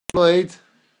Floyd.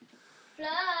 Floyd.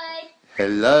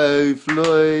 Hello,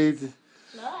 Floyd. Floyd.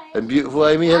 And beautiful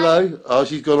Amy, hello. Oh,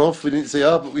 she's gone off. We didn't see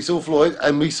her, but we saw Floyd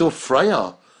and we saw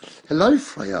Freya. Hello,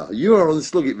 Freya. You are on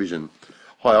Sloggit Vision.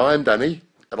 Hi, I am Danny,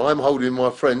 and I'm holding my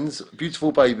friend's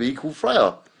beautiful baby called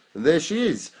Freya. And there she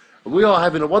is. And we are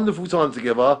having a wonderful time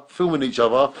together, filming each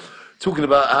other, talking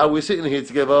about how we're sitting here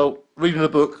together, reading a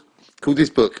book called this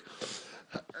book.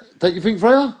 Don't you think,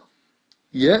 Freya?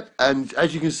 Yep. And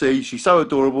as you can see, she's so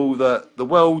adorable that the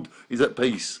world is at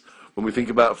peace when we think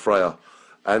about Freya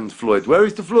and Floyd. Where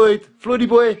is the Floyd? Floydy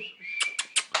boy.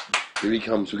 Here he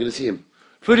comes. We're going to see him.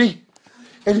 Floydy.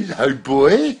 Hello,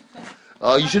 boy.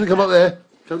 Oh, you shouldn't come up there.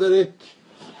 Come down here.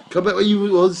 Come back where you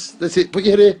was. That's it. Put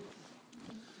your head here.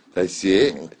 That's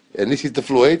it. And this is the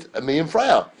Floyd and me and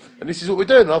Freya. And this is what we're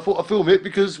doing. I thought I'd film it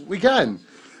because we can.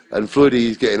 And Floydy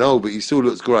is getting old, but he still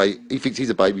looks great. He thinks he's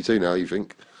a baby too now, you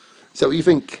think? Is that what you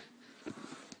think?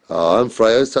 Oh, and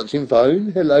Freya's touching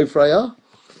phone. Hello, Freya.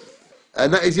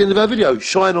 And that is the end of our video.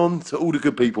 Shine on to all the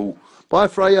good people. Bye,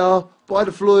 Freya. Bye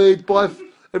to Floyd. Bye,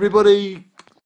 everybody.